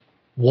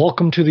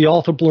Welcome to the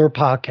Author Blur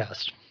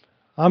podcast.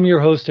 I'm your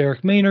host,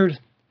 Eric Maynard,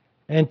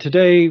 and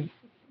today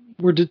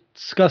we're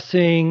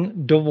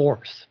discussing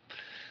divorce.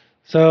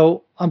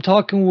 So I'm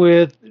talking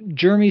with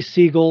Jeremy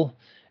Stegall,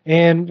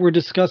 and we're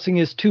discussing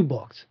his two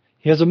books.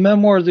 He has a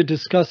memoir that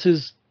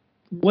discusses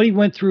what he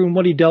went through and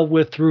what he dealt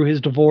with through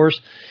his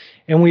divorce,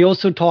 and we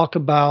also talk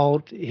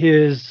about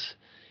his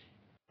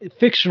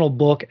fictional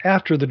book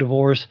after the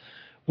divorce,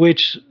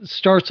 which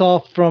starts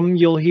off from,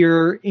 you'll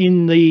hear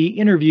in the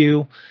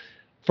interview,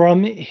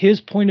 from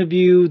his point of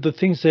view, the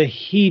things that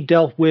he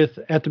dealt with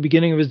at the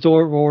beginning of his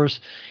divorce,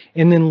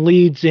 and then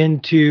leads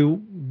into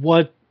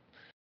what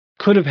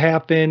could have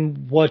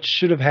happened, what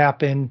should have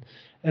happened,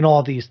 and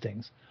all these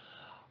things.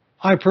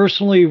 I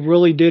personally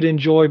really did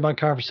enjoy my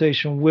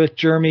conversation with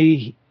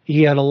Jeremy.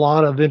 He had a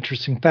lot of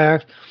interesting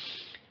facts.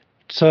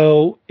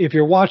 So if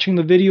you're watching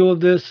the video of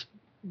this,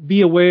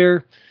 be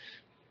aware.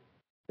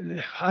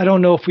 I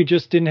don't know if we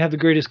just didn't have the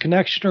greatest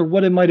connection or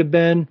what it might have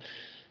been.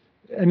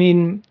 I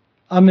mean,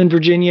 I'm in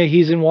Virginia,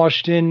 he's in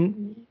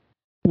Washington.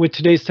 With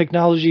today's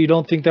technology, you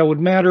don't think that would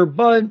matter,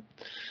 but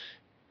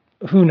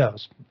who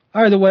knows?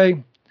 Either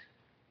way,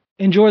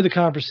 enjoy the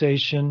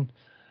conversation.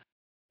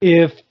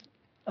 If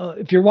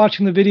you're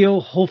watching the video,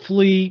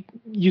 hopefully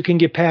you can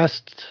get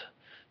past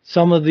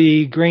some of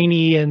the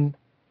grainy and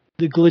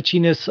the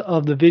glitchiness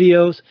of the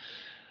videos.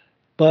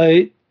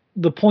 But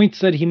the points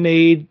that he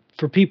made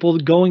for people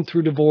going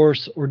through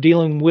divorce or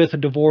dealing with a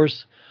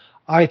divorce,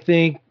 I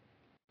think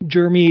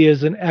Jeremy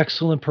is an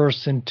excellent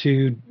person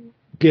to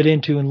get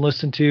into and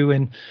listen to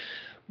and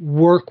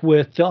work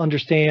with to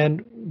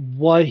understand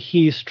what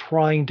he's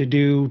trying to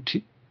do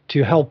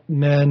to help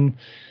men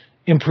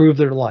improve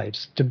their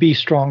lives, to be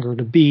stronger,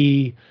 to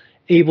be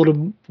able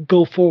to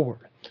go forward.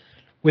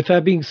 With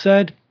that being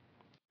said,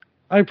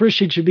 I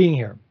appreciate you being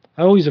here.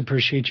 I always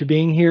appreciate you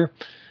being here.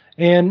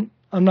 And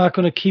I'm not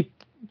going to keep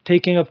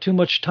taking up too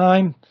much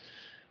time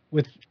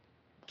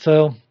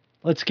so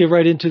let's get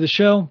right into the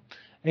show.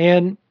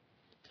 And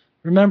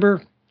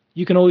remember,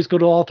 you can always go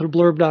to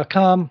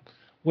authorblurb.com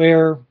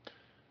where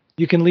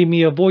you can leave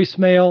me a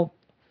voicemail,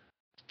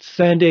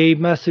 send a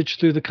message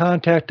through the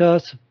contact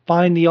us,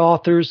 find the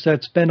authors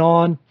that's been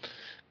on,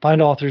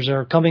 find authors that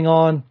are coming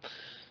on.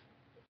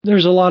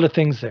 There's a lot of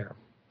things there.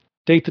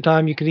 Take the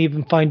time. You can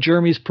even find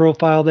Jeremy's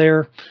profile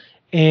there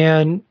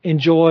and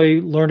enjoy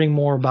learning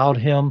more about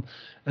him,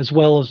 as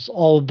well as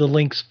all of the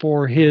links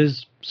for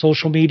his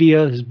social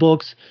media, his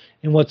books,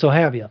 and what so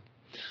have you.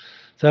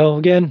 So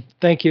again,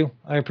 thank you.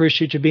 I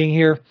appreciate you being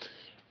here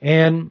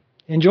and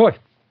enjoy.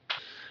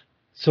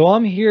 So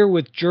I'm here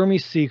with Jeremy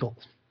Stegall.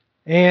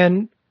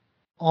 And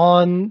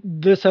on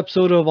this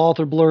episode of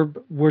Author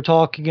Blurb, we're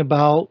talking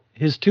about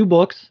his two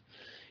books.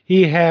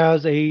 He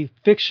has a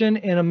fiction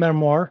and a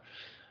memoir.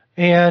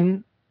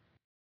 And,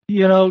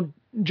 you know,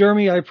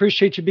 Jeremy, I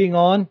appreciate you being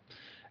on.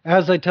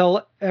 As I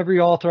tell every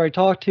author I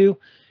talk to,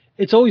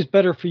 it's always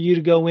better for you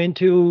to go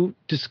into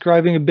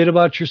describing a bit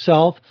about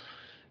yourself.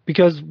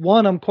 Because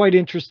one, I'm quite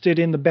interested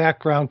in the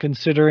background,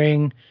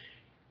 considering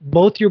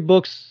both your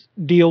books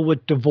deal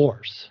with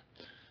divorce.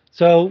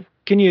 So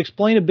can you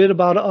explain a bit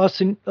about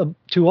us and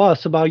to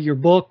us about your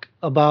book,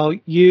 about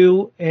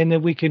you, and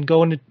then we can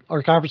go into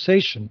our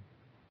conversation?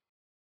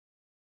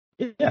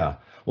 Yeah.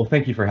 Well,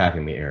 thank you for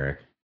having me,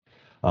 Eric.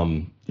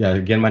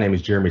 Again, my name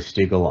is Jeremy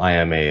Stegall. I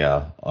am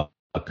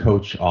a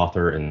coach,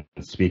 author, and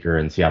speaker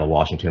in Seattle,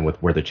 Washington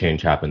with Where the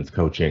Change Happens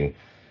Coaching.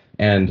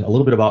 And a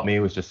little bit about me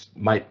was just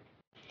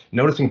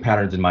noticing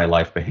patterns in my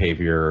life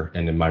behavior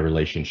and in my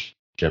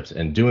relationships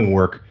and doing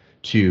work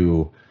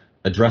to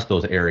address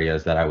those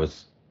areas that I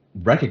was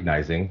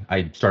recognizing.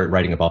 I started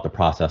writing about the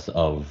process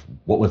of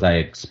what was I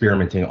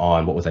experimenting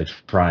on, what was I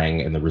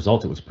trying, and the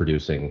results it was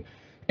producing.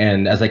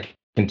 And as I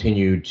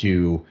continued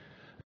to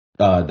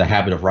the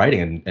habit of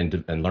writing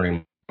and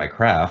learning my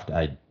craft,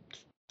 I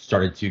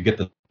started to get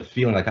the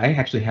feeling like I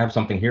actually have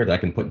something here that I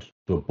can put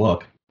into a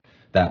book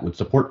that would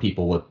support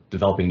people with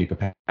developing new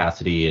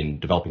capacity and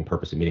developing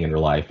purpose and meaning in their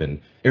life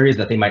and areas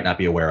that they might not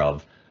be aware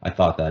of. I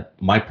thought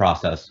that my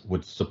process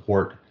would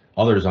support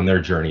others on their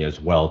journey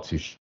as well to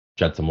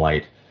shed some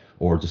light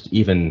or just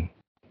even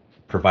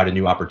provide a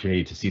new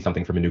opportunity to see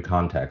something from a new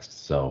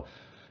context. So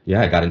yeah,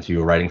 I got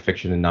into writing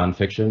fiction and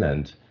nonfiction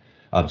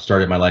and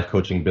started my life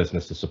coaching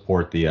business to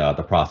support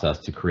the process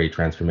to create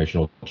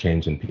transformational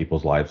change in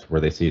people's lives where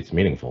they see it's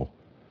meaningful.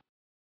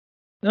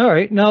 All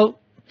right. Now,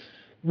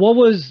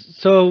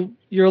 so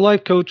you're a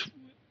life coach,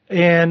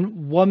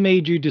 and what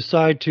made you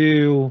decide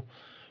to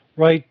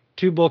write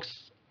two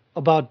books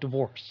about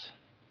divorce?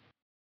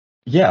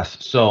 Yes.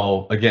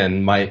 So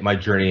again, my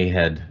journey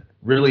had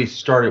really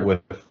started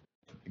with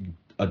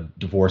a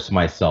divorce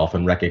myself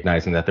and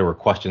recognizing that there were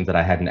questions that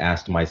I hadn't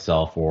asked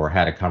myself or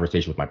had a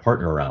conversation with my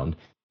partner around,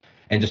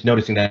 and just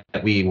noticing that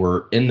we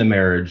were in the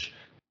marriage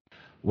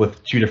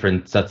with two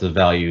different sets of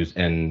values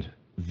and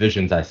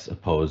visions, I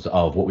suppose,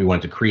 of what we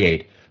wanted to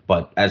create.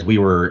 But as we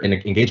were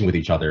engaging with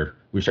each other,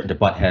 we were starting to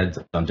butt heads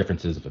on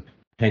differences of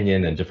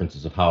opinion and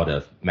differences of how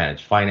to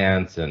manage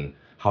finance and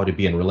how to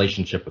be in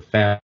relationship with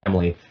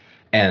family.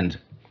 And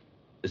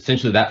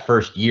essentially that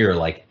first year,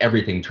 like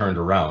everything turned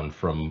around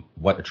from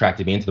what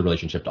attracted me into the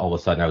relationship to all of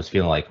a sudden I was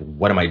feeling like,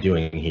 what am I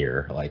doing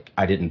here? Like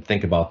I didn't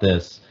think about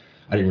this.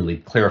 I didn't really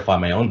clarify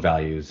my own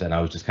values, and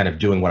I was just kind of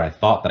doing what I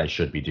thought that I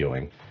should be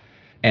doing.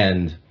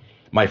 And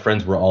my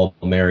friends were all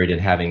married and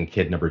having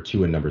kid number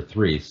 2 and number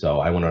 3. So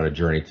I went on a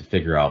journey to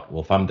figure out,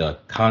 well, if I'm the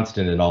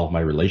constant in all of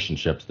my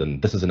relationships, then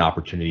this is an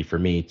opportunity for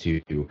me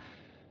to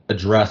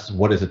address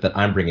what is it that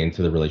I'm bringing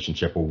to the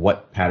relationship, or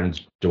what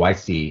patterns do I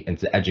see, and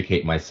to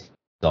educate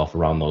myself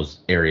around those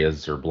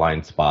areas or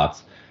blind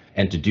spots,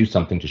 and to do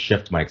something to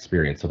shift my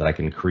experience so that I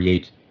can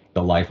create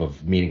the life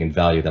of meaning and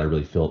value that I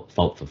really felt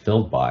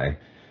fulfilled by.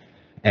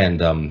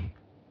 And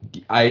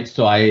I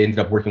ended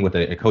up working with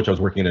a coach. I was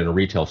working in a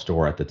retail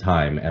store at the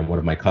time, and one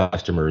of my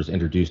customers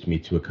introduced me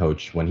to a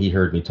coach when he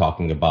heard me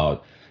talking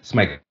about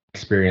my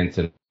experience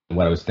and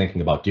what I was thinking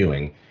about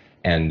doing.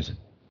 And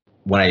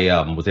when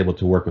I was able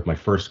to work with my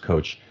first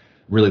coach,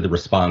 really the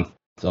response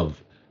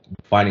of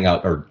finding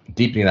out or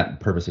deepening that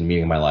purpose and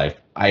meaning in my life,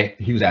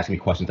 he was asking me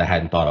questions I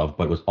hadn't thought of,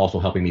 but was also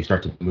helping me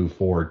start to move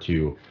forward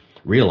to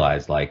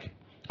realize like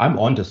I'm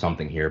onto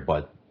something here,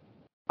 but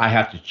I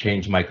have to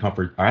change my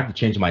comfort. I have to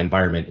change my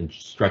environment and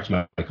stretch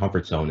my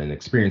comfort zone and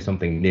experience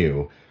something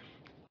new.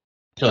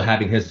 So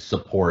having his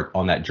support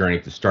on that journey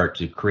to start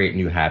to create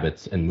new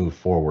habits and move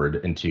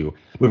forward into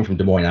moving from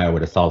Des Moines, Iowa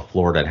to South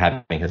Florida, and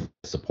having his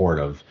support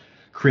of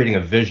creating a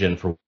vision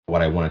for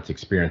what I wanted to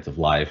experience of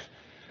life,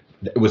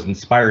 it was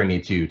inspiring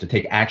me to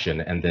take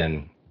action. And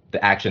then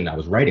the action I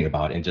was writing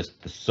about, and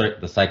just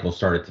the cycle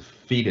started to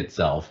feed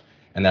itself.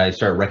 And then I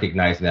started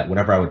recognizing that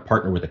whenever I would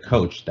partner with a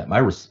coach, that my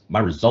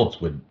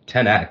results would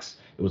 10x.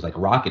 It was like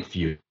rocket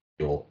fuel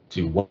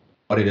to what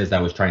it is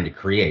I was trying to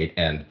create.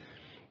 And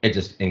it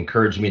just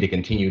encouraged me to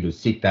continue to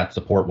seek that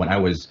support when I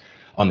was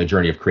on the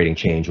journey of creating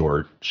change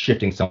or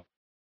shifting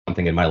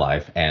something in my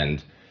life.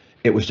 And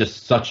it was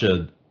just such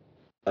an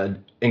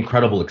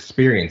incredible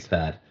experience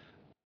that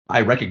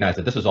I recognize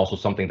that this is also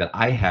something that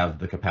I have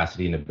the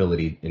capacity and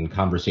ability in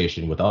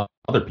conversation with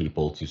other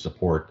people to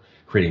support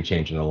creating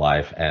change in their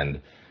life. And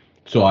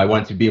so I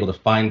wanted to be able to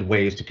find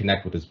ways to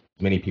connect with as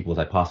many people as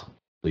I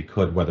possibly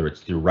could, whether it's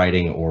through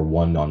writing or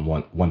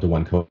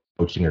one-to-one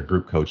coaching or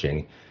group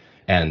coaching.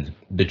 And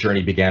the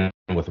journey began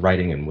with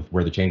writing and with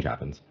Where the Change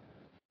Happens.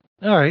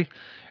 All right.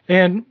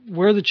 And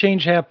Where the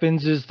Change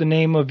Happens is the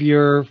name of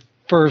your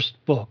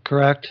first book,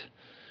 correct?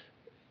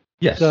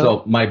 Yes.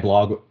 So my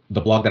blog,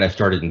 the blog that I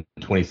started in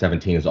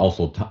 2017, is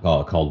also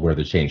called Where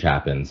the Change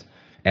Happens,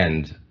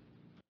 and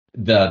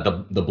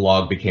the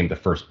blog became the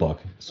first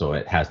book, so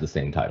it has the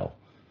same title.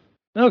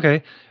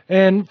 Okay.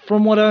 And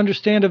from what I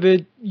understand of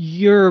it,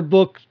 your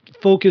book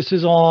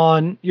focuses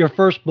on your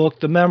first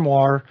book, the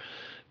memoir,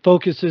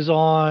 focuses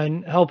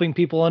on helping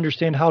people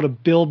understand how to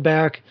build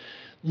back,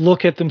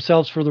 look at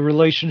themselves for the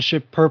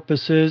relationship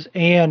purposes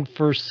and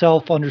for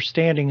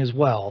self-understanding as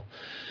well,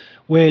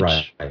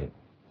 which, Right.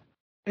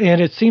 and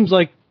it seems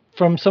like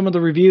from some of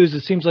the reviews,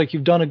 it seems like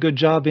you've done a good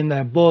job in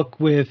that book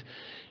with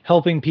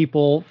helping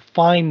people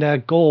find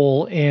that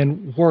goal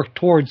and work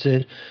towards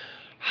it.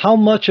 How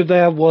much of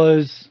that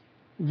was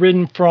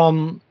written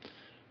from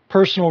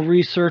personal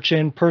research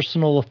and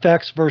personal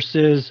effects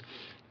versus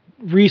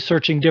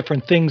researching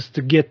different things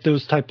to get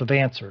those type of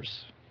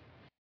answers?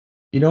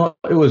 It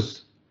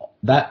was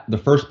that the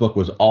first book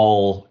was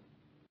all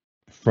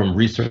from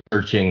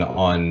researching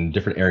on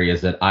different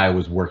areas that I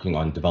was working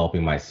on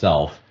developing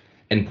myself,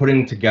 and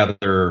putting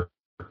together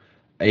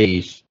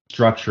a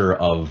structure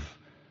of,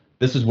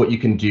 this is what you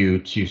can do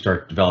to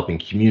start developing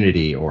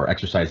community, or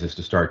exercises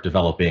to start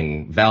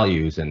developing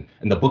values. And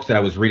the books that I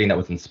was reading that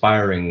was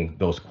inspiring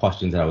those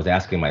questions that I was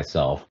asking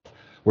myself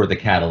were the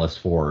catalyst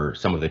for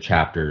some of the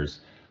chapters,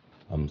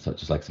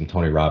 such as like some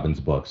Tony Robbins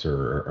books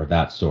or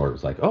that sort. It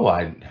was like, oh,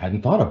 I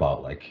hadn't thought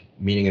about like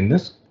meaning in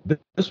this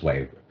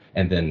way.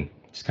 And then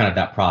just kind of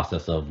that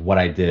process of what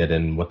I did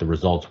and what the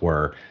results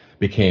were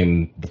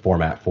became the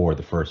format for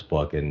the first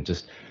book. And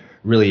just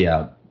really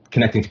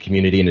connecting to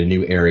community in a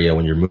new area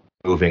when you're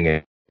moving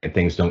and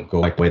things don't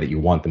go like the way that you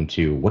want them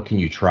to. What can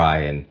you try?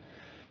 And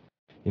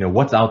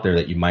what's out there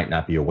that you might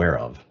not be aware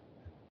of.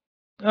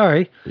 All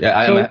right.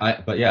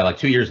 Yeah, but yeah, like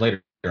 2 years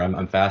later,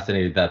 I'm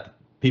fascinated that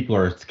people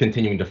are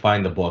continuing to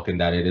find the book, and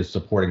that it is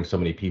supporting so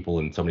many people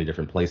in so many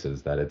different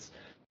places. That it's,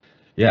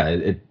 yeah,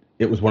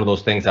 it was one of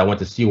those things. I went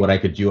to see what I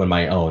could do on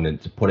my own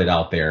and to put it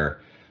out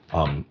there,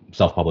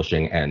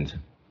 self-publishing, and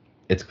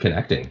it's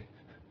connecting.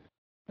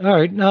 All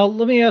right. Now,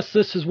 let me ask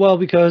this as well,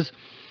 because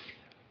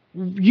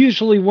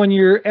usually when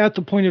you're at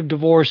the point of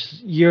divorce,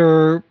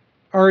 you're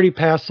already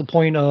past the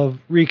point of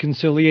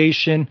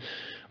reconciliation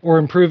or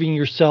improving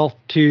yourself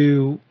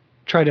to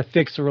try to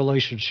fix a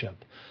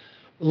relationship.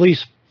 At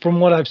least from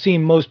what I've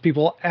seen, most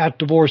people at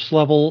divorce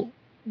level,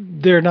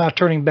 they're not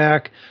turning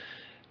back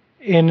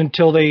in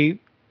until they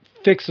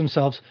fix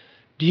themselves.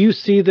 Do you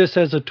see this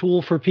as a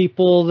tool for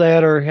people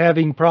that are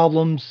having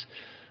problems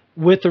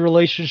with the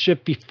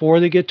relationship before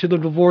they get to the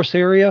divorce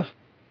area?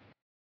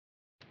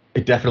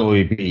 It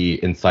definitely would be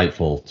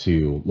insightful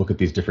to look at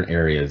these different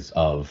areas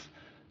of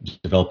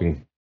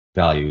developing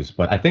values.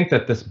 But I think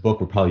that this book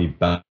would probably be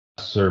best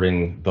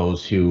serving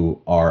those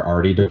who are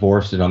already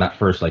divorced and on that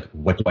first, like,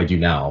 what do I do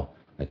now?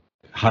 Like,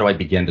 how do I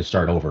begin to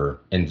start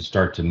over and to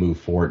start to move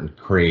forward and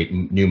create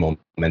new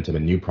momentum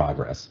and new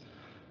progress?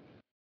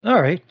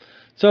 All right.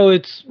 So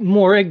it's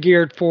more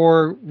geared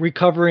for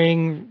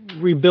recovering,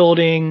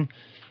 rebuilding,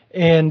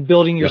 and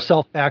building Yep.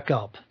 yourself back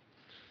up.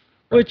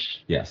 Correct.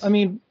 Which, I Yes.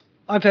 mean,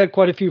 I've had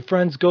quite a few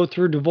friends go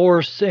through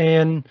divorce,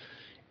 and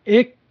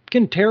it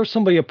can tear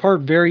somebody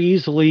apart very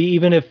easily,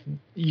 even if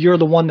you're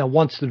the one that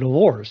wants the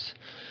divorce.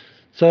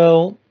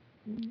 So,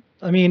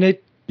 I mean,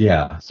 it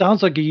Yeah.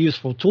 sounds like a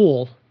useful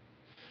tool.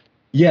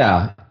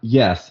 Yeah,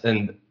 yes,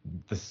 and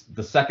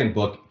the second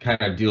book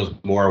kind of deals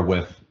more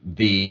with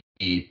the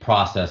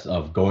process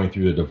of going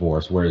through the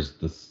divorce, whereas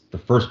the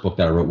first book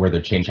that I wrote, Where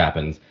the Change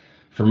Happens,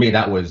 for me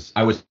that was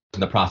I was in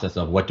the process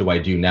of what do I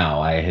do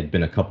now? I had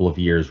been a couple of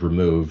years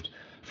removed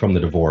from the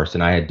divorce,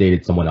 and I had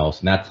dated someone else,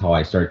 and that's how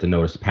I started to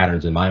notice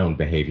patterns in my own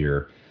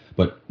behavior.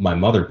 But my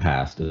mother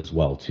passed as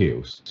well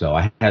too, so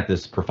I had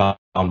this profound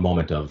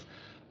moment of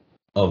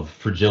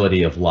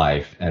fragility of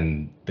life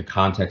and the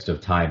context of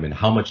time and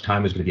how much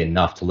time is going to be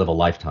enough to live a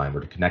lifetime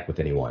or to connect with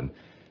anyone.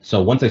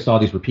 So once I saw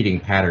these repeating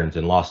patterns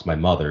and lost my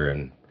mother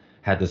and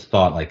had this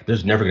thought like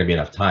there's never going to be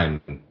enough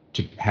time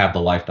to have the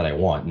life that I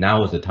want.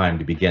 Now is the time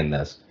to begin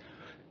this.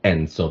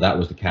 And so that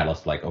was the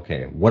catalyst like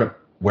okay,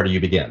 where do you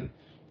begin?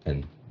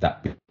 And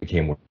that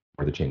became where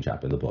the change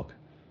happened in the book.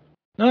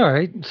 All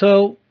right.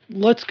 So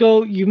let's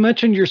go. You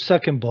mentioned your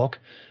second book,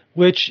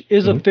 which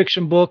is a Hmm.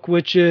 fiction book,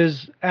 which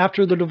is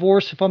after the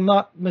divorce, if I'm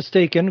not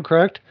mistaken,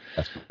 correct?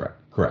 That's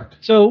correct. Correct.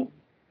 So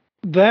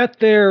that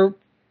there,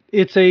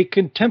 it's a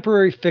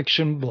contemporary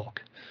fiction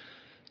book.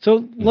 So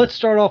Hmm. let's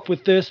start off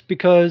with this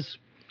because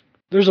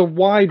there's a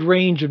wide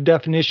range of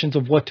definitions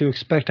of what to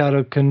expect out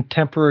of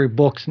contemporary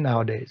books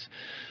nowadays.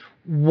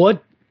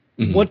 What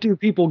Hmm. what do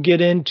people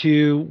get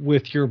into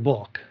with your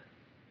book?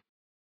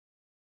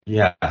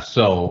 Yeah.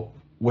 So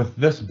with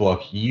this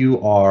book, you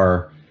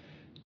are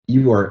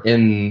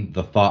in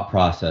the thought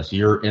process.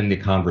 You're in the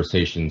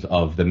conversations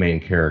of the main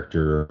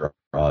character,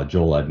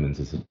 Joel Edmonds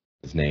is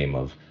his name,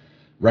 of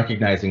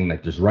recognizing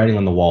that there's writing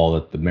on the wall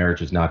that the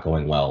marriage is not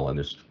going well and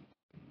there's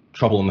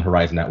trouble in the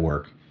horizon at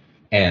work.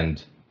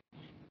 And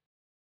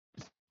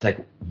it's like,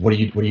 what do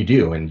you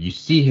do? And you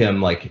see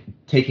him like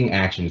taking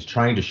actions,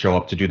 trying to show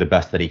up to do the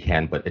best that he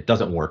can, but it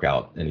doesn't work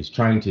out. And he's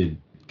trying to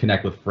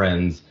connect with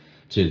friends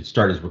to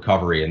start his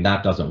recovery, and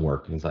that doesn't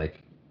work. And he's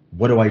like,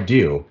 what do I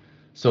do?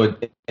 So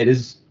it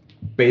is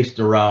based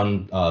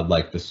around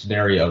like the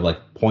scenario of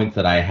like points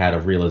that I had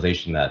of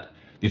realization that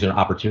these are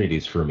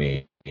opportunities for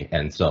me.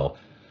 And so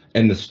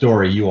in the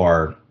story, you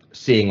are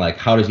seeing like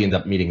how does he end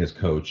up meeting his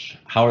coach?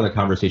 How are the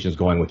conversations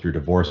going with your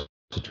divorce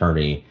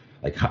attorney?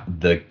 Like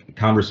the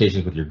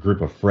conversations with your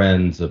group of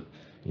friends, of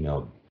you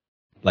know,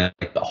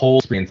 like the whole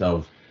experience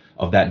of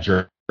that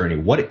journey,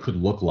 what it could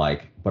look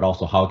like, but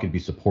also how it could be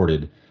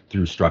supported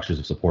through structures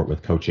of support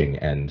with coaching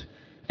and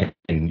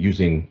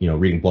using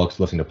reading books,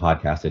 listening to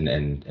podcasts,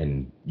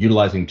 and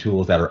utilizing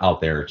tools that are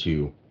out there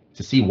to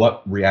see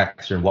what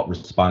reaction, what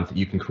response that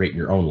you can create in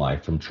your own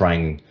life from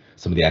trying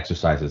some of the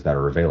exercises that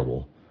are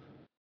available.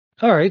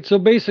 All right. So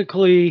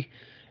basically,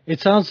 it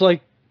sounds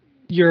like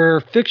your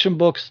fiction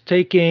book's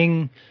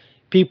taking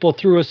people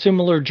through a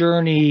similar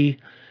journey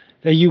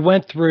that you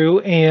went through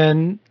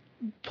and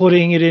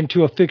putting it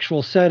into a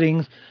fictional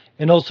setting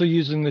and also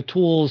using the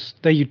tools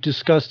that you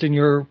discussed in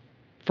your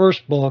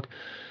first book.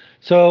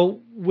 So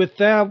with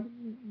that,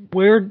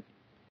 where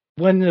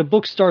when the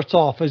book starts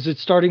off, is it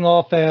starting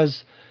off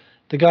as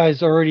the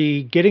guy's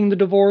already getting the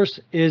divorce?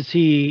 Is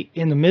he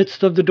in the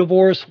midst of the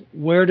divorce?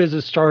 Where does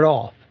it start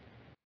off?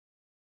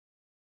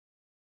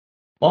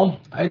 Well,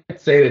 I'd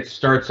say it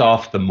starts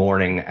off the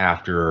morning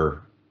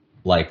after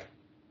like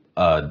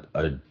a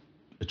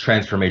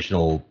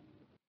transformational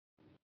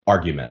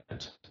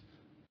argument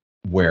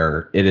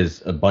where it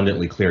is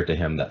abundantly clear to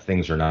him that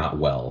things are not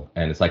well.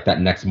 And it's like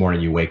that next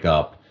morning you wake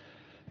up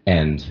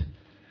and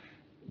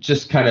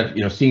just kind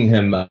of, seeing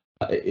him,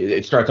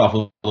 it starts off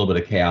with a little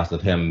bit of chaos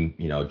of him,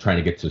 trying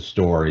to get to the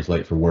store. He's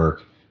late for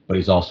work, but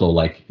he's also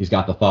like, he's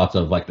got the thoughts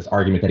of like this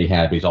argument that he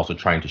had, but he's also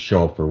trying to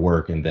show up for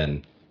work and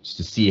then just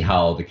to see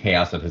how the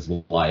chaos of his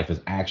life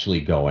is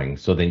actually going.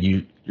 So then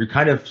you're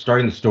kind of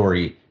starting the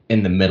story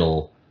in the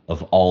middle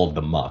of all of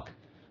the muck,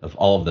 of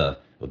all of the,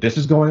 well, this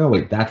is going on,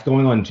 wait, that's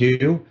going on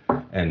too.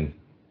 And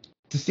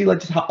to see like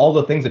just how all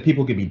the things that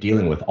people could be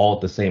dealing with all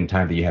at the same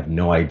time that you have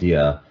no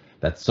idea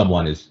that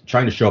someone is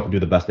trying to show up and do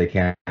the best they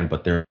can,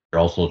 but they're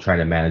also trying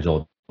to manage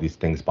all these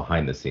things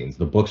behind the scenes.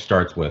 The book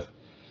starts with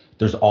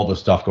there's all this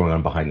stuff going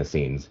on behind the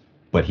scenes,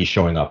 but he's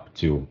showing up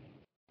to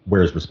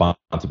where his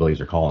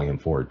responsibilities are calling him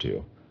forward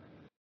to.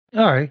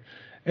 All right.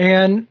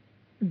 And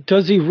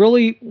does he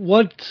really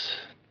what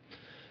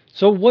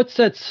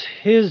sets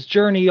his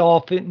journey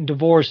off in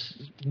divorce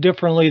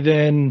differently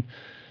than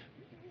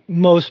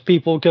most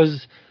people?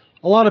 Because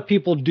a lot of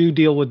people do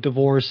deal with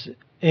divorce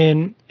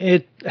and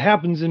it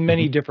happens in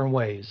many Mhm. different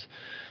ways.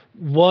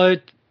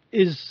 What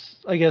is,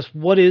 I guess,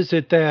 what is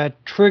it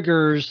that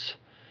triggers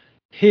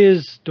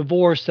his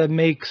divorce that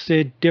makes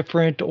it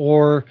different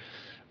or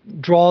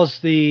draws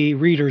the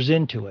readers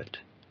into it?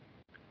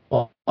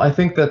 Well, I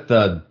think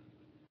that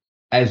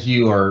as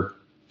you are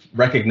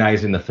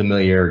recognizing the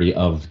familiarity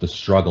of the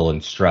struggle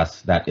and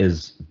stress that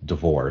is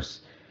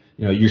divorce,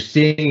 you're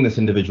seeing this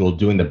individual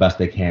doing the best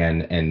they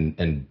can,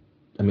 and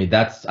I mean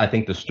that's I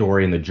think the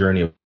story and the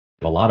journey of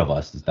a lot of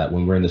us is that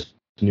when we're in this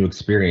new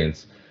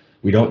experience,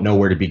 we don't know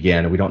where to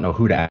begin, and we don't know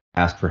who to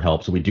ask for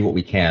help, so we do what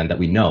we can that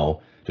we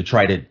know to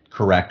try to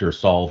correct or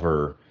solve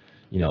or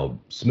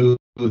smooth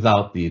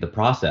out the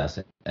process.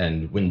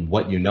 And when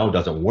what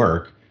doesn't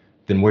work,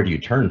 then where do you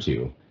turn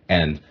to?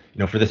 And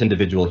for this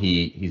individual,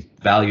 he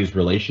values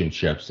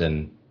relationships,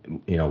 and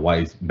why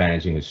he's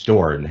managing his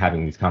store and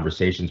having these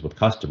conversations with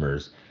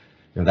customers.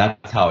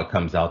 That's how it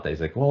comes out that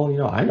he's like,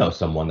 well, I know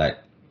someone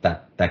that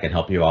can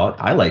help you out.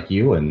 I like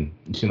you, and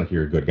you seem like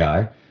you're a good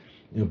guy.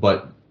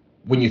 But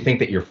when you think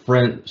that your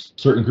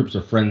certain groups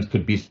of friends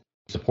could be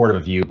supportive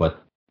of you,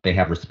 but they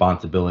have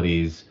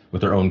responsibilities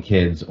with their own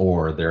kids,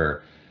 or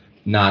they're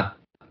not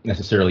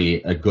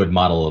necessarily a good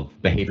model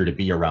of behavior to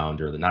be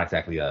around, or they're not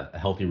exactly a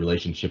healthy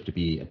relationship to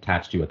be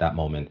attached to at that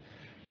moment.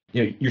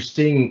 You're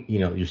seeing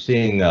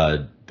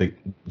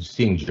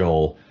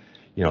Joel,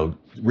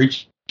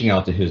 reaching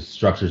out to his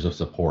structures of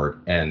support,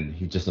 and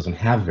he just doesn't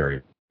have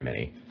very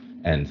many.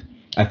 And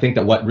I think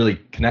that what really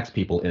connects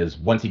people is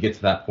once he gets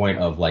to that point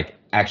of like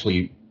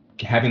actually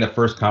having the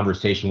first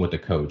conversation with the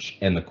coach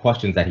and the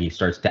questions that he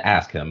starts to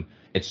ask him,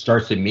 it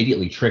starts to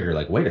immediately trigger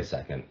like, wait a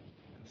second,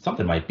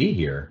 something might be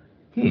here.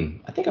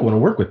 I think I want to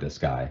work with this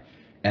guy.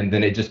 And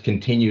then it just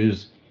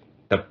continues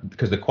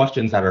because the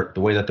questions that are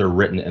the way that they're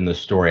written in the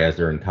story as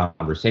they're in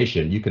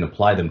conversation, you can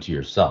apply them to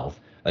yourself.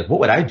 Like,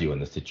 what would I do in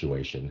this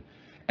situation?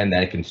 And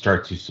then it can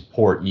start to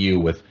support you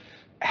with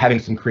having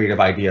some creative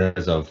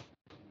ideas of,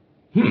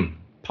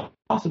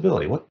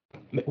 possibility. What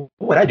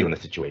would I do in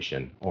this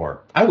situation?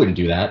 Or I wouldn't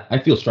do that. I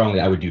feel strongly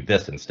I would do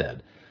this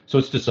instead. So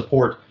it's to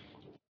support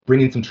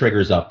bringing some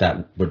triggers up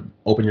that would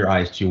open your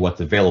eyes to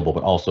what's available,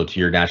 but also to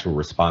your natural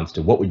response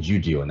to what would you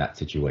do in that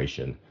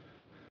situation.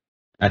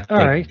 I All think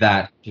right.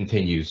 that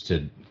continues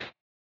to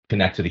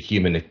connect to the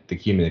human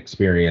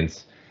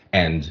experience,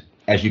 and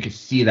as you can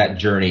see that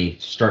journey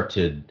start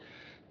to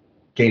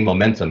gain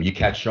momentum, you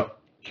catch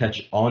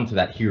on to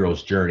that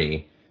hero's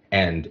journey,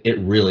 and it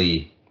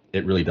really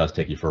does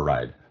take you for a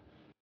ride.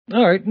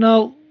 All right.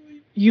 Now,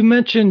 you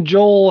mentioned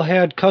Joel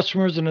had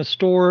customers in a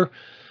store.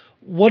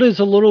 What is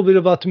a little bit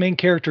about the main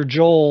character,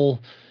 Joel?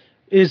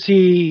 Is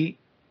he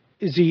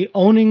is he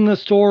owning the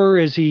store?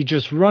 Is he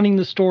just running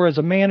the store as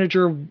a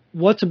manager?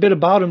 What's a bit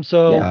about him?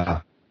 So,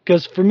 Yeah,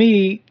 because for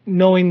me,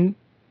 knowing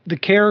the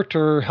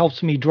character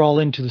helps me draw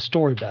into the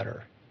story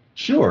better.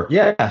 sure.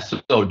 Yeah.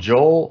 So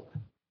Joel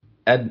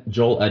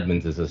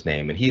Edmonds is his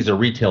name, and he's a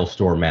retail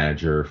store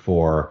manager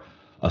for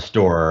a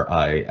store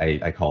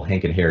I call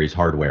Hank and Harry's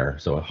Hardware.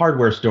 So a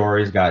hardware store.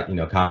 He's got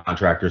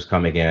contractors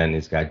coming in.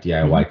 He's got Hmm.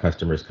 DIY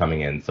customers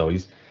coming in. So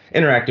he's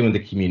interacting with the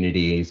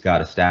community. He's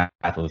got a staff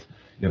of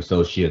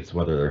associates,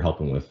 whether they're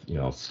helping with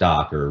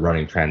stock or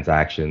running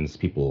transactions.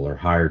 People are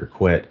hired or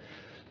quit.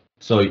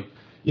 So,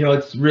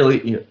 it's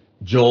really,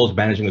 Joel's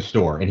managing the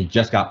store and he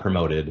just got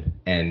promoted.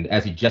 And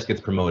as he just gets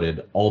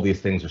promoted, all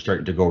these things are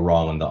starting to go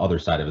wrong on the other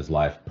side of his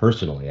life,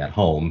 personally at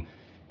home.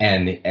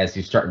 And as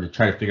he's starting to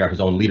try to figure out his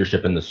own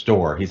leadership in the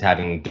store, he's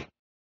having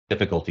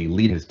difficulty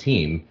leading his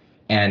team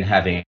and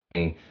having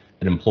an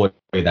employee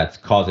that's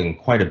causing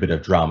quite a bit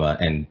of drama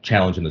and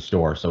challenge in the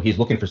store. So he's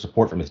looking for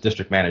support from his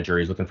district manager.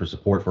 He's looking for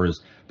support for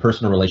his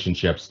personal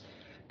relationships.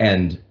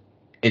 And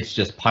it's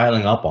just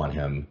piling up on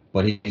him.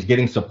 But he's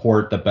getting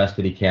support the best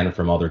that he can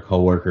from other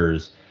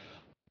coworkers,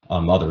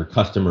 other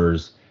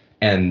customers,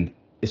 and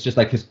it's just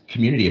like his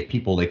community of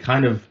people.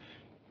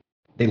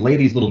 They lay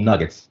these little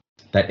nuggets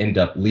that end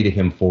up leading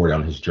him forward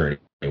on his journey,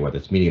 whether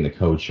it's meeting the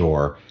coach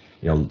or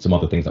some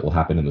other things that will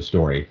happen in the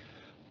story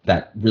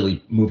that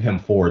really move him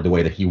forward the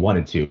way that he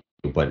wanted to.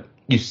 But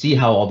you see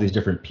how all these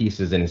different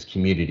pieces in his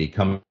community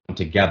come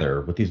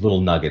together with these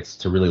little nuggets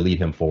to really lead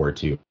him forward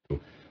to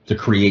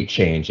create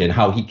change, and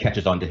how he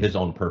catches on to his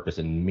own purpose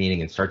and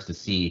meaning and starts to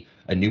see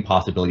a new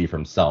possibility for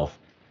himself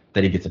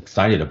that he gets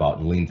excited about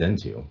and leans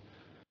into.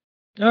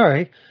 All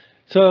right.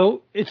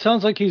 So it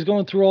sounds like he's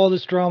going through all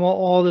this drama,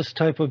 all this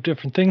type of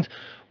different things.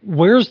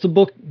 Where's the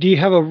book? Do you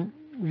have a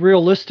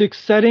realistic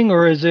setting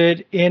or is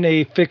it in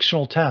a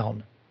fictional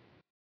town?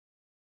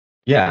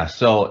 Yeah,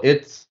 so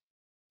it's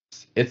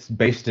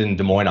based in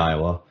Des Moines,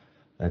 Iowa.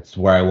 That's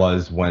where I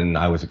was when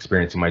I was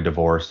experiencing my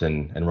divorce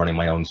and running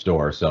my own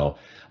store. So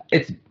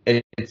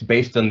it's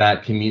based on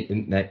that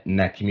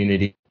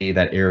community,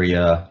 that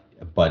area,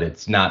 but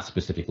it's not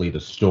specifically the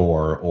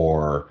store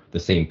or the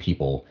same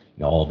people.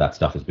 All of that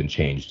stuff has been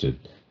changed to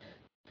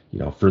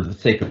for the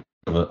sake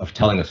of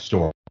telling a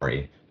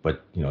story,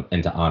 but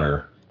and to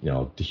honor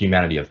the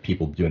humanity of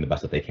people doing the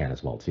best that they can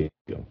as well too.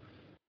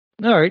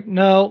 All right.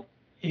 Now,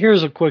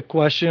 here's a quick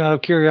question out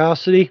of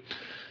curiosity.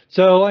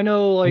 So I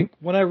know, Mhm. like,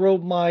 when I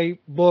wrote my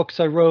books,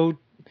 I wrote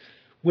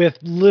with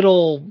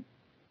little,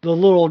 the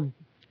little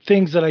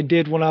things that I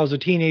did when I was a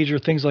teenager,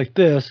 things like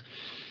this.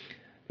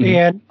 Mhm.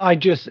 And I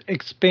just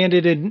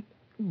expanded and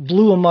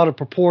blew them out of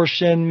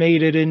proportion,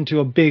 made it into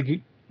a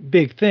big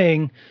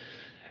thing.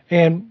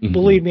 And Mhm.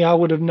 believe me, I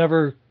would have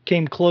never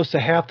came close to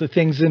half the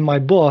things in my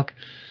book.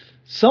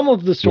 Some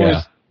of the Yeah.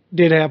 stories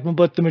did happen,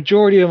 but the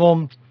majority of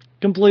them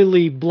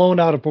completely blown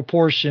out of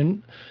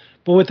proportion.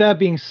 But with that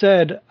being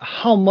said,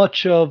 how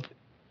much of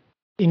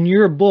in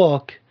your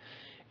book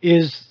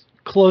is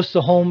close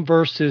to home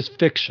versus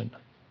fiction?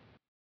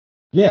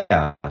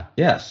 Yeah.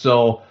 Yeah.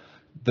 So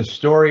the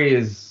story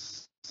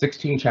is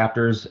 16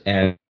 chapters,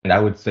 and I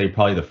would say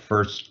probably the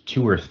first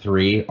two or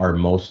three are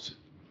most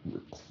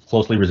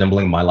closely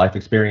resembling my life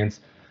experience.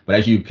 But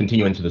as you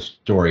continue into the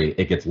story,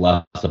 it gets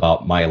less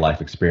about my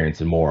life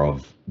experience and more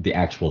of the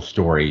actual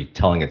story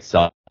telling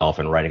itself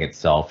and writing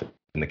itself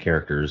and the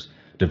characters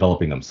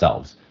developing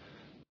themselves.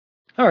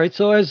 All right,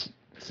 So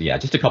yeah,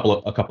 just a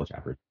couple of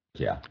chapters.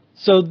 Yeah.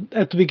 so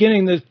at the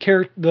beginning, the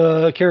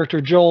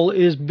character Joel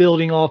is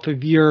building off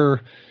of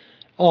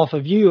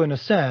you in a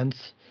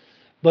sense,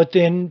 but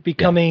then Yeah.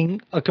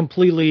 becoming a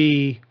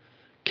completely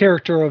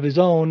character of his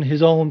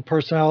own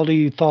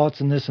personality,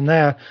 thoughts, and this and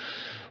that.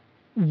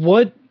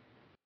 What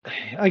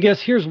I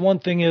guess here's one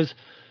thing is,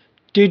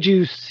 did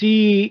you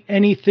see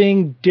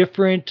anything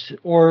different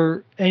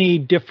or any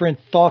different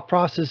thought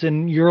process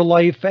in your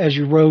life as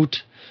you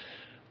wrote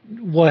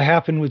what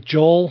happened with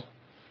Joel?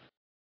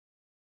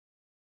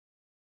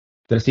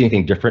 Did I see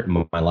anything different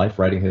in my life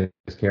writing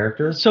his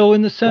character? So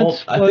in the Well,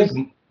 sense I think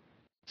was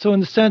so in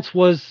the sense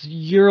was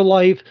your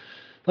life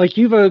like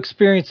you've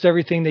experienced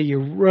everything that you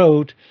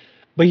wrote,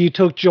 but you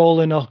took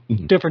Joel in a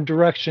mhm. different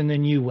direction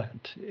than you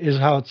went, is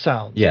how it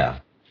sounds. Yeah.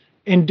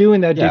 In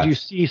doing that, did you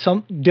Yes. see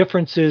some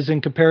differences in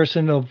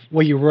comparison of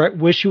what you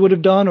wish you would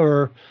have done,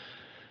 or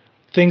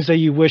things that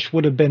you wish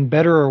would have been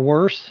better or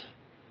worse?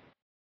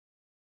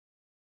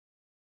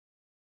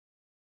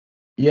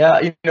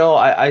 Yeah,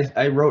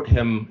 I wrote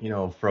him,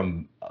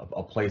 from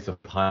a place of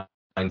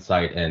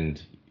hindsight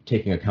and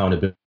taking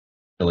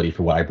accountability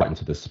for what I brought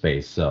into this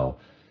space. So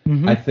I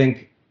Hmm.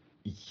 think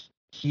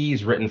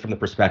he's written from the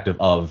perspective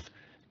of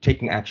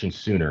taking action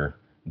sooner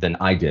than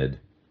I did,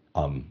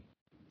 um,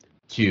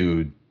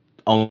 to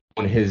own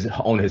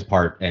his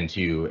part and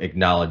to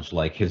acknowledge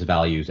like his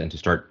values and to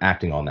start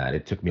acting on that.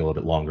 It took me a little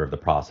bit longer of the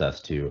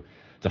process to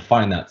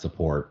find that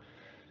support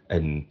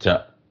and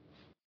to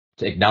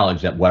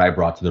acknowledge that what I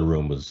brought to the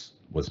room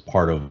was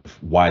part of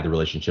why the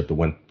relationship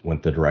went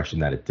the direction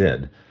that it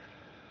did.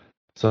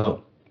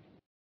 So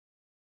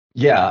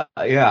yeah,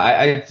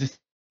 I just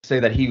say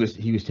that he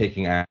was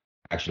taking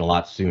action a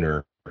lot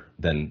sooner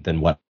than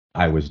what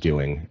I was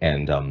doing,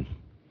 and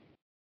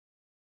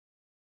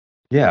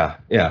yeah,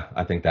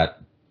 I think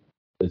that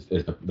is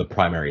the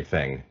primary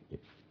thing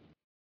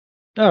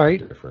All of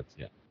right. difference.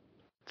 Yeah,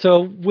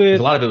 So because a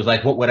with lot of it was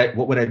like, what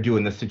would I do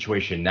in this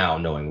situation now,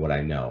 knowing what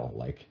I know,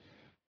 like,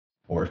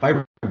 or if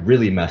I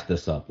really messed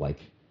this up, like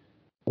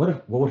what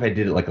if I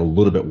did it like a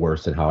little bit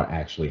worse than how it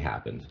actually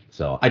happened?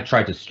 So I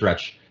tried to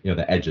stretch,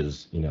 the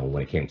edges,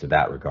 when it came to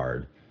that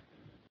regard.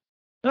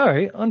 all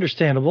right,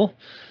 understandable.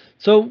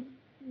 So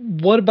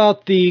what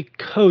about the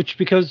coach?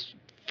 Because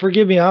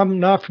forgive me, I'm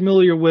not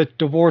familiar with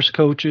divorce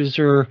coaches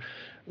or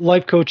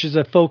life coaches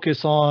that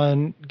focus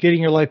on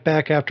getting your life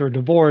back after a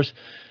divorce.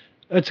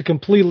 It's a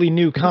completely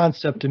new Mhm.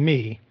 concept to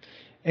me.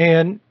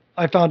 And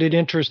I found it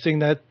interesting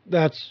that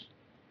that's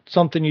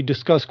something you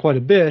discuss quite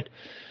a bit.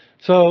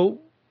 So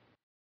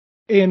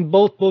in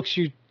both books,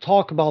 you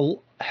talk about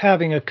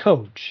having a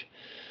coach.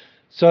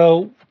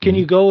 So can Mhm.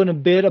 you go in a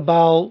bit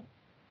about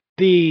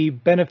the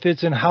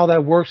benefits and how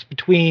that works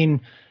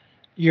between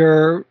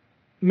your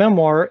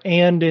memoir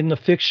and in the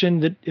fiction,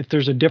 that if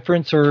there's a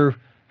difference or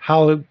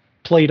how it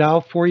played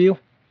out for you?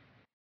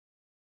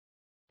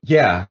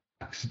 Yeah.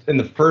 In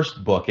the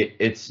first book,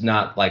 it's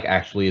not like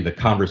actually the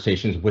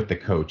conversations with the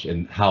coach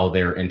and how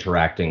they're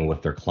interacting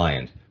with their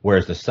client.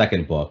 Whereas the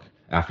second book,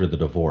 after the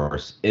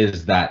divorce,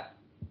 is that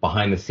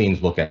behind the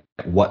scenes look at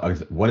what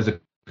is a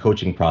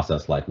coaching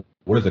process like?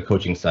 What does a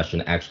coaching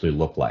session actually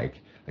look like?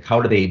 Like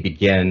how do they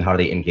begin? How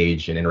do they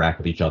engage and interact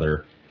with each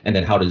other? And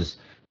then how does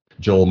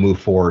Joel move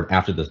forward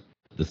after the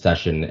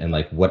session and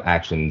like what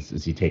actions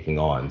is he taking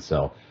on?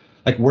 So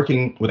like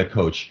working with a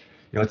coach,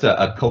 it's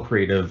a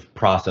co-creative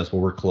process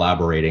where we're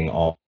collaborating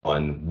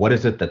on what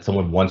is it that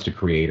someone wants to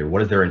create or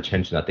what is their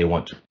intention that they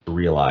want to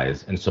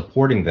realize and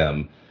supporting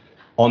them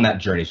on that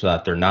journey so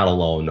that they're not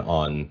alone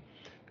on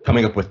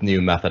coming up with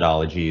new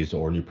methodologies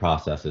or new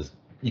processes.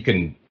 You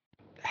can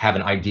have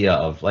an idea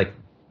of like,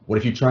 what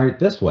if you try it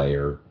this way,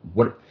 or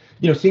what,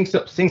 seeing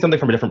something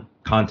from a different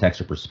context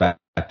or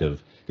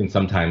perspective can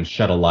sometimes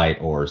shed a light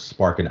or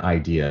spark an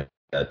idea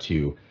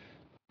to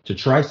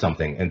try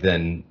something, and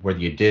then whether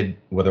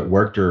it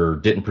worked or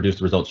didn't produce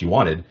the results you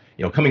wanted,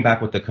 coming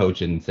back with the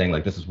coach and saying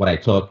like, this is what I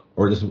took,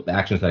 or this is the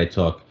actions that I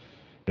took,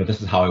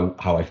 this is how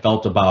I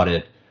felt about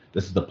it,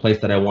 this is the place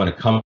that I want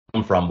to come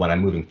from when I'm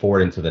moving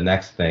forward into the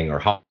next thing, or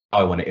how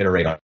I want to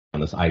iterate on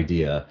this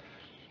idea,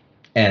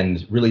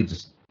 and really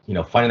just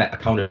finding that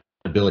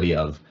accountability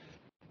of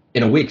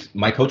in a week,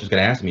 my coach is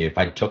going to ask me if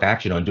I took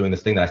action on doing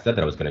this thing that I said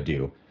that I was going to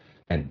do.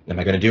 And am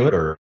I going to do it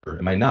or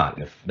am I not?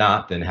 And if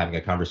not, then having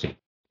a conversation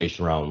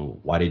around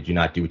why did you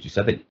not do what you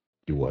said that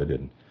you would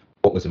and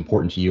what was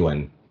important to you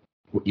and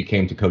what you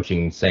came to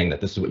coaching saying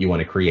that this is what you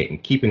want to create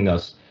and keeping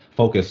us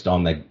focused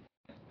on the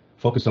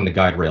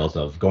guide rails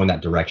of going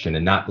that direction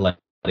and not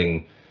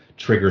letting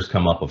triggers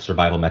come up of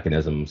survival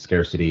mechanisms,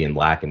 scarcity and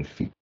lack and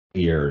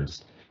fear,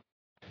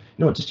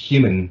 and just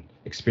human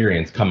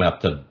experience coming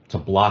up to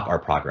block our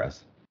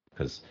progress.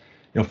 Because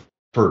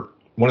for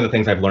one of the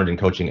things I've learned in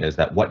coaching is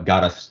that what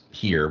got us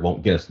here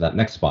won't get us to that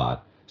next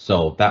spot.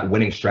 So that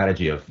winning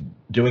strategy of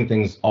doing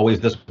things always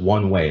this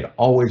one way, it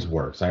always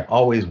works. I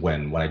always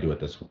win when I do it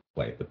this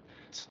way. But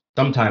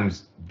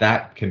sometimes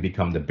that can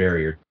become the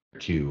barrier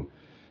to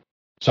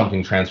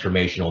something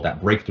transformational,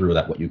 that breakthrough,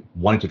 that what you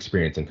wanted to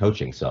experience in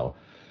coaching. So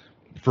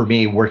for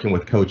me, working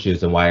with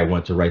coaches and why I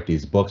want to write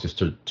these books is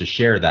to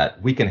share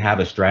that we can have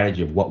a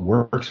strategy of what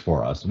works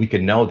for us. We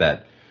can know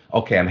that,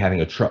 okay, I'm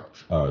having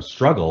a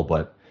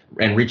struggle,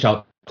 and reach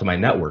out to my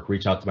network,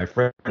 reach out to my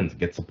friends,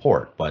 get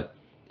support. But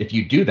if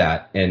you do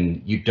that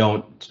and you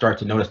don't start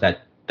to notice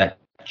that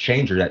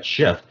change or that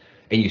shift,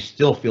 and you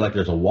still feel like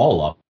there's a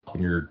wall up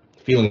and you're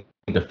feeling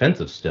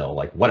defensive still,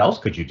 like what else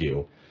could you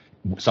do?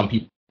 Some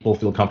people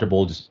feel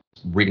comfortable just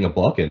reading a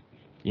book and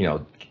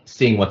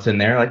seeing what's in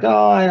there, like,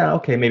 oh, yeah,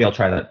 okay, maybe I'll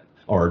try that.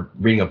 Or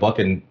reading a book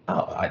and,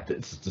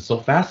 this is just so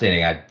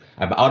fascinating.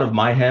 I'm out of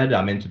my head.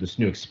 I'm into this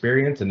new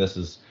experience, and this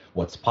is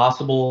what's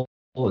possible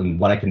and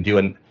what I can do,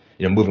 and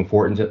moving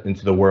forward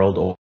into the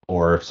world.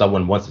 Or if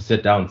someone wants to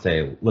sit down and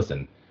say,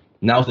 listen,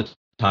 now's the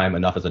time.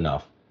 Enough is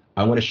enough.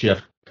 I want to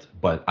shift,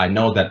 but I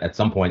know that at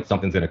some point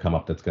something's going to come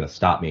up that's going to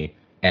stop me,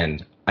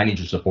 and I need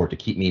your support to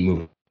keep me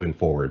moving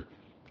forward.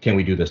 Can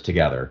we do this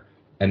together?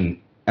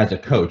 And as a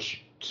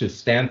coach, to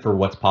stand for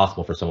what's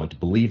possible for someone, to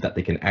believe that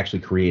they can actually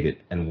create it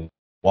and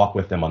walk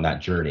with them on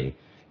that journey,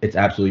 it's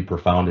absolutely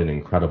profound and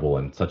incredible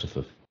and such a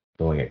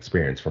fulfilling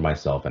experience for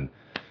myself. And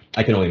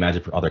I can only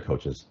imagine for other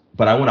coaches.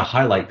 But I want to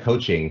highlight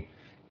coaching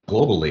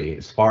globally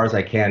as far as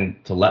I can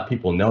to let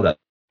people know that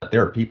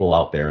there are people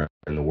out there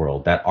in the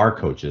world that are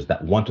coaches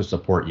that want to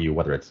support you,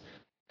 whether it's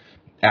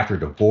after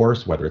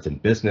divorce, whether it's in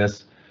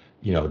business,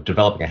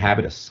 developing a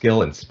habit, a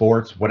skill in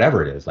sports,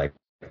 whatever it is. Like,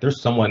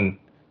 there's someone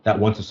that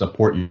wants to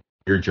support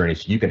your journey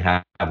so you can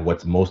have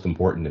what's most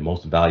important and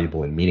most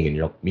valuable and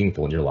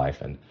meaningful in your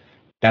life. And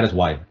that is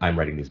why I'm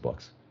writing these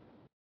books.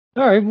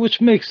 All right,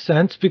 which makes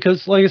sense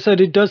because, like I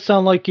said, it does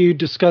sound like you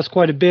discuss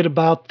quite a bit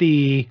about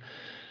the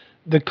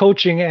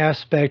coaching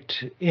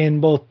aspect in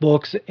both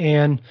books,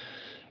 and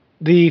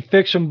the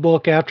fiction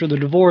book After the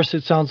Divorce.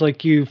 It sounds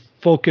like you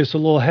focus a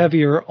little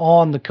heavier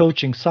on the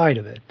coaching side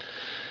of it.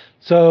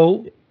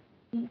 So,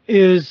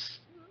 is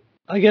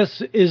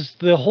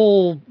the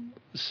whole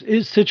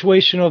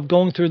situation of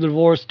going through the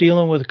divorce,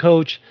 dealing with a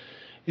coach,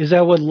 is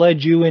that what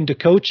led you into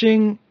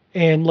coaching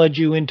and led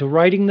you into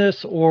writing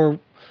this, or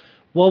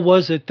what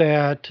was it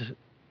that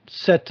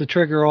set the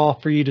trigger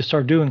off for you to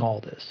start doing all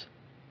this?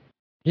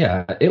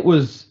 Yeah, it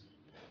was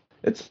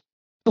a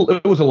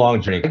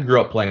long journey. I grew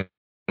up playing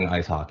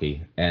ice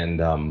hockey, and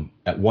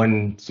at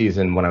one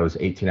season when I was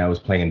 18, I was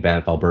playing in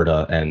Banff,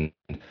 Alberta, and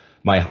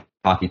my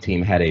hockey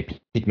team had a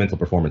peak mental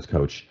performance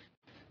coach.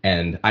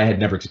 And I had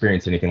never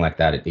experienced anything like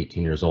that at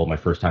 18 years old, my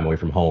first time away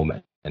from home.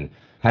 And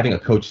having a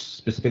coach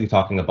specifically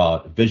talking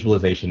about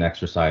visualization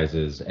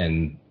exercises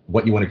and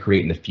what you want to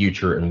create in the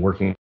future and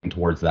working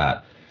towards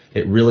that,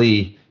 it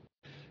really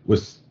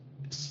was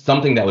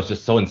something that was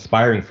just so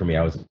inspiring for me.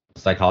 I was a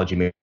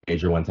psychology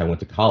major once I went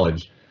to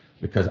college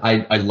because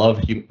I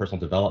love personal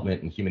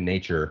development and human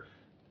nature.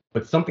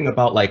 But something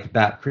about like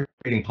that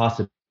creating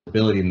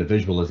possibility in the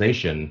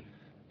visualization,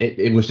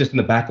 it was just in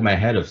the back of my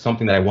head of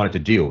something that I wanted to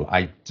do.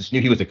 I just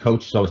knew he was a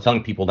coach, so I was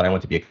telling people that I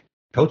wanted to be a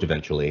coach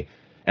eventually.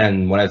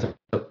 And as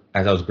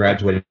I was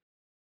graduating,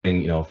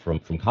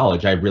 from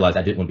college, I realized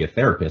I didn't want to be a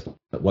therapist.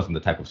 That wasn't the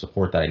type of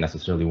support that I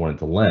necessarily wanted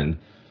to lend.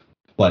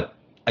 But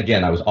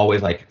again, I was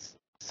always like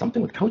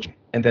something with coaching.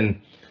 And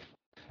then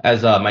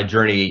as my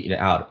journey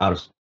out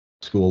of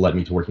school led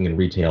me to working in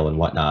retail and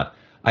whatnot,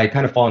 I had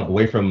kind of fallen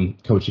away from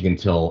coaching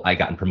until I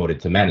gotten promoted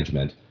to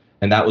management.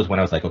 And that was when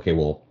I was like, okay,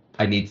 well,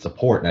 I need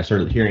support. And I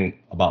started hearing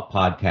about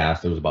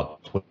podcasts. It was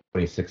about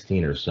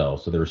 2016 or so.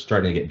 So they were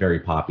starting to get very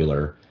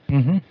popular.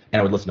 Mm-hmm. And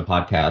I would listen to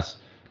podcasts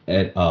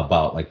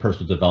about like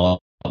personal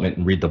development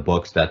and read the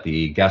books that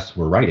the guests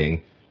were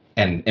writing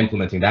and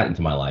implementing that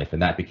into my life.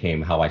 And that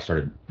became how I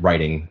started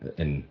writing.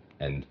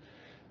 And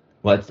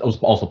well, it was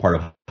also part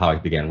of how I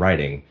began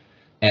writing.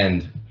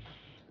 And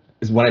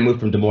is when I moved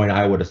from Des Moines,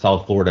 Iowa to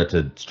South Florida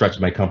to stretch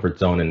my comfort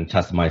zone and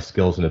test my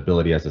skills and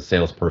ability as a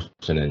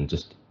salesperson and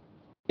just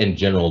in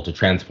general to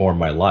transform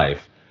my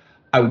life.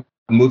 I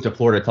moved to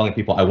Florida telling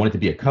people I wanted to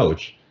be a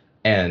coach.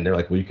 And they're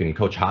like, well, you can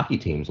coach hockey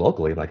teams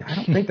locally. Like, I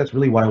don't think that's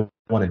really what I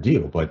want to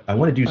do, but I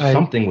want to do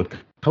something with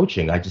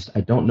coaching. I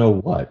don't know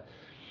what.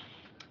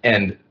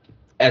 And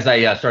as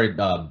I started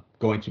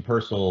going to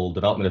personal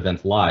development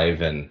events live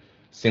and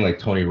seeing like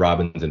Tony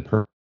Robbins in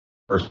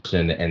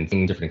person and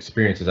seeing different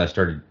experiences, I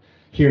started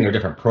hearing of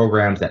different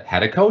programs that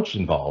had a coach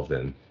involved,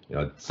 and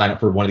sign up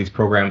for one of these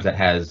programs that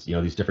has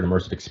these different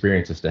immersive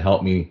experiences to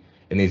help me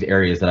in these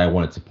areas that I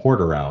wanted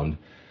support around.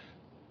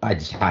 I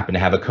just happened to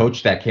have a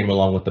coach that came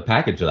along with the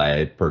package that I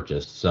had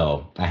purchased.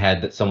 So I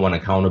had someone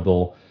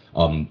accountable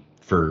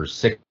for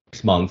 6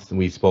 months, and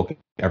we spoke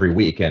every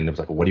week. And it was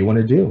like, well, what do you want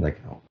to do? Like,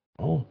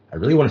 oh, I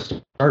really want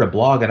to start a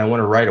blog and I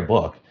want to write a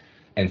book.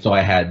 And so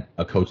I had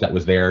a coach that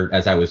was there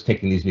as I was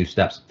taking these new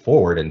steps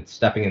forward and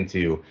stepping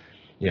into,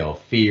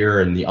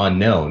 fear and the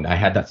unknown. I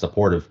had that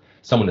support of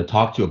someone to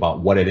talk to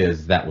about what it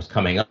is that was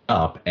coming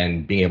up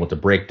and being able to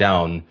break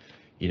down,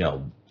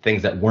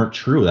 things that weren't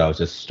true. That was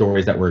just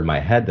stories that were in my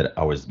head that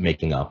I was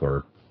making up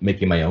or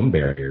making my own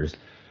barriers.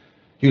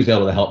 He was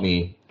able to help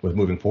me with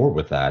moving forward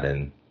with that.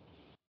 And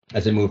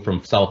as I moved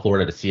from South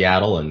Florida to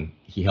Seattle, and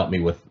he helped me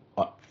with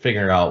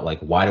figuring out, like,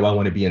 why do I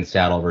want to be in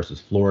Seattle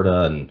versus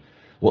Florida, and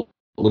what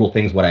little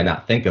things would I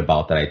not think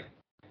about that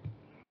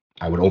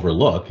I would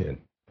overlook. And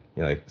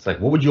it's like,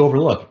 what would you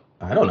overlook?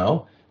 I don't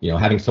know.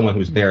 Having someone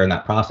who's there in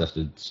that process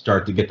to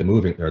start to get the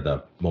moving or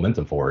the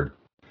momentum forward.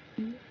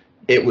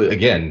 It was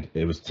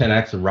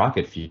 10x of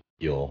rocket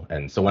fuel.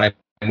 And so when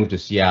I moved to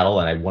Seattle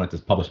and I wanted to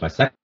publish my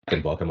second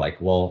book, I'm like,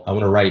 well, I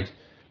want to write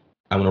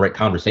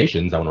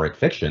conversations. I want to write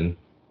fiction.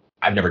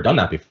 I've never done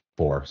that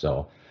before,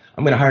 so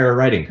I'm going to hire a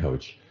writing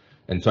coach.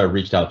 And so I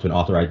reached out to an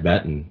author I'd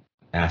met and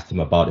asked him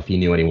about if he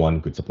knew anyone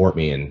who could support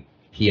me. And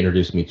he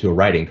introduced me to a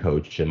writing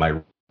coach, and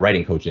my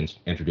writing coach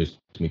introduced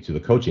me to the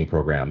coaching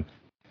program.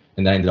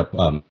 And I ended up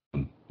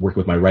working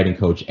with my writing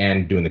coach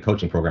and doing the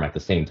coaching program at the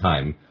same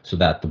time, so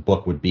that the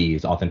book would be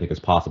as authentic as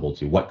possible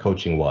to what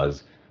coaching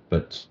was,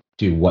 but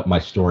to what my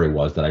story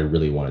was that I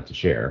really wanted to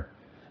share.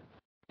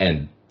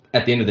 And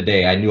at the end of the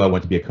day, I knew I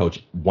wanted to be a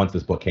coach once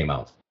this book came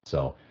out.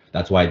 So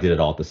that's why I did it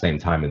all at the same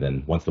time. And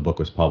then once the book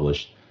was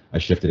published, I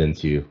shifted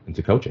into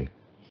coaching.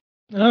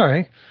 All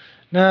right.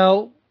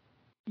 Now,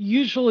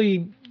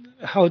 usually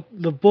how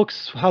the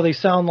books, how they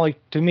sound like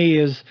to me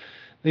is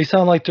they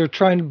sound like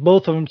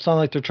both of them sound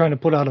like they're trying to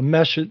put out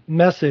a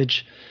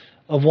message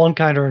of one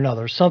kind or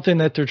another, something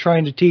that they're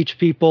trying to teach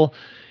people.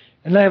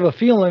 And I have a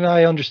feeling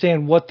I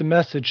understand what the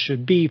message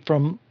should be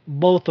from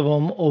both of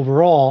them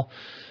overall.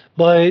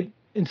 But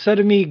instead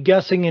of me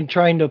guessing and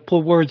trying to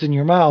put words in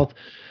your mouth,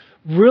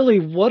 really,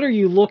 what are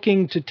you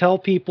looking to tell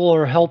people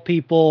or help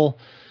people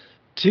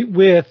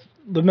with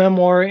the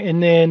memoir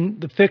and then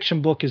the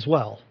fiction book as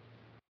well?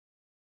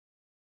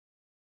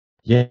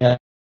 Yeah,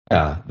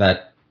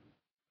 that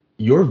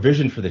your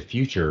vision for the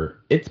future,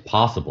 it's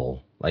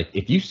possible. Like,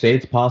 if you say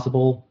it's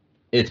possible,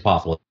 it's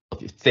possible.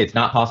 If you say it's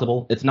not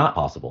possible, it's not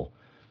possible.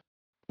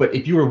 But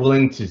if you are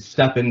willing to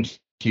step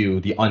into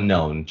the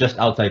unknown, just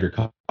outside your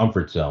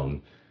comfort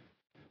zone,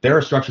 there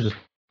are structures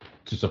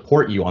to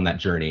support you on that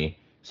journey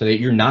so that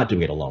you're not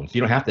doing it alone. So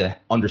you don't have to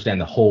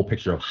understand the whole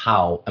picture of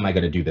how am I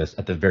going to do this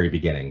at the very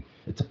beginning.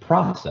 It's a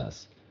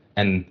process.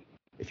 And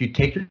if you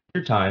take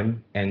your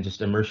time and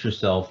just immerse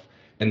yourself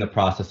in the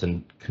process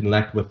and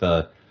connect with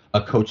a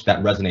coach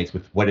that resonates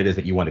with what it is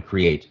that you want to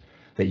create,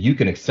 that you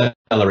can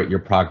accelerate your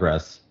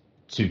progress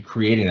to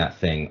creating that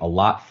thing a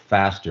lot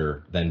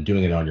faster than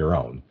doing it on your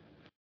own.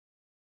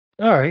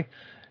 All right.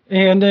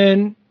 And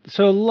then,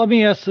 so let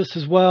me ask this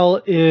as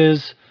well,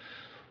 is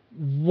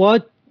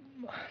what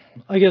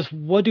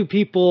do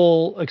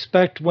people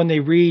expect when they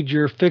read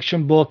your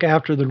fiction book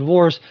after the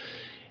divorce?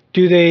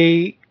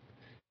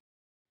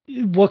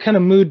 What kind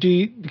of mood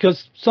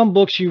because some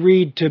books you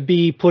read to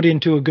be put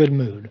into a good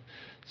mood.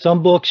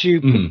 Some books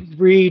you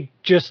read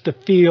just to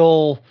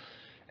feel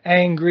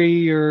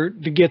angry or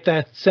to get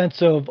that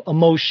sense of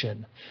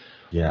emotion.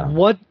 Yeah.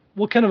 What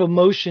kind of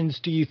emotions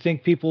do you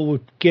think people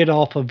would get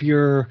off of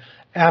your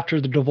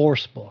after the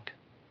divorce book?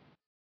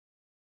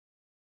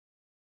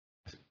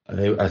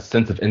 A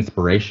sense of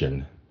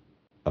inspiration,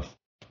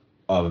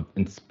 of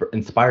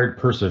inspired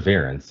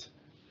perseverance,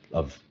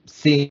 of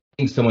seeing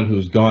someone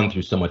who's gone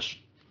through so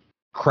much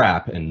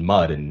crap and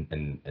mud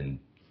and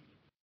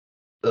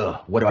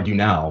what do I do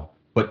now?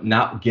 But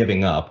not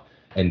giving up,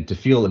 and to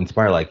feel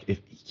inspired, like if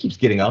he keeps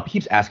getting up, he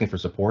keeps asking for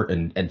support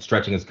and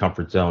stretching his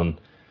comfort zone.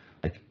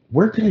 Like,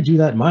 where could I do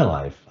that in my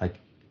life? Like,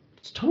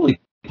 it's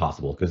totally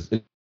possible, because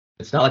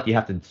it's not like you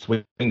have to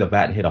swing the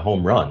bat and hit a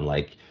home run.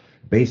 Like,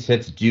 base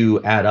hits do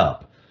add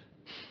up.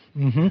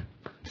 Mm-hmm.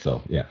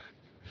 So, yeah.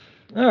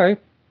 All right,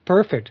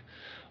 perfect.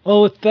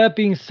 Well, with that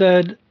being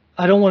said,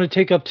 I don't want to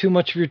take up too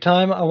much of your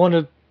time. I want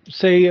to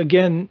say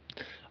again,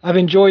 I've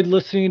enjoyed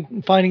listening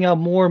and finding out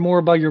more and more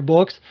about your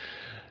books.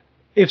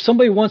 If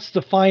somebody wants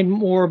to find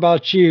more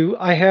about you,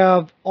 I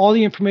have all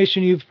the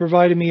information you've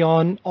provided me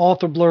on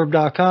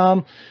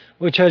authorblurb.com,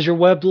 which has your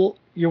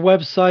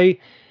website,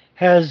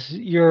 has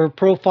your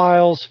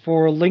profiles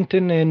for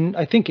LinkedIn and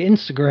I think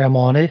Instagram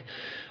on it,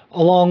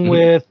 along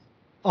with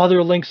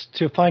other links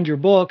to find your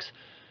books.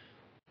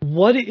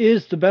 What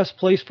is the best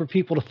place for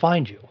people to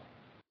find you?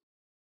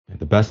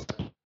 The best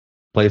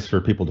place for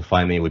people to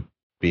find me would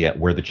be at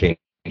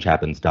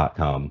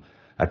wherethechangehappens.com.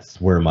 That's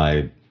where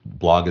my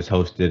blog is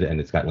hosted, and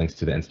it's got links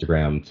to the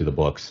Instagram, to the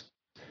books,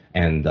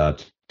 and to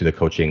the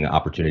coaching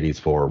opportunities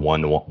for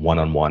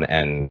one-on-one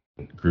and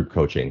group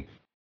coaching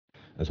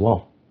as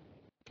well.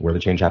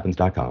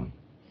 wherethechangehappens.com.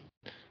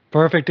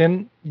 Perfect.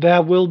 And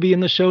that will be in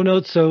the show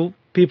notes so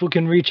people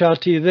can reach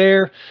out to you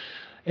there.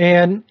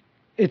 And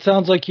it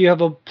sounds like you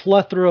have a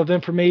plethora of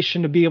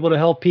information to be able to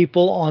help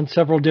people on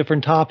several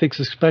different topics,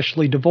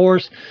 especially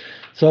divorce.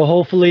 So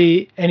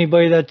hopefully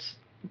anybody that's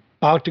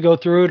about to go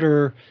through it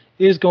or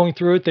is going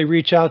through it, they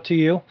reach out to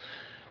you.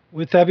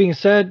 With that being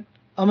said,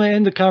 I'm going to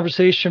end the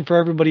conversation for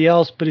everybody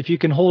else, but if you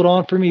can hold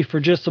on for me for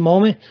just a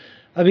moment,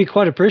 I'd be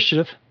quite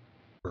appreciative.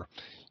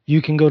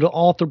 You can go to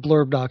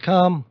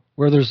authorblurb.com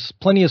where there's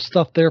plenty of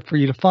stuff there for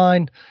you to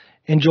find.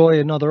 Enjoy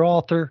another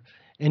author.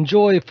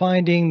 Enjoy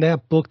finding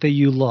that book that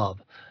you love.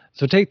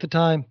 So take the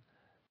time,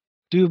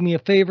 do me a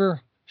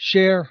favor,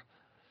 share,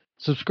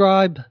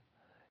 subscribe,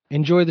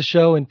 enjoy the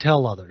show, and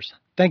tell others.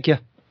 Thank you.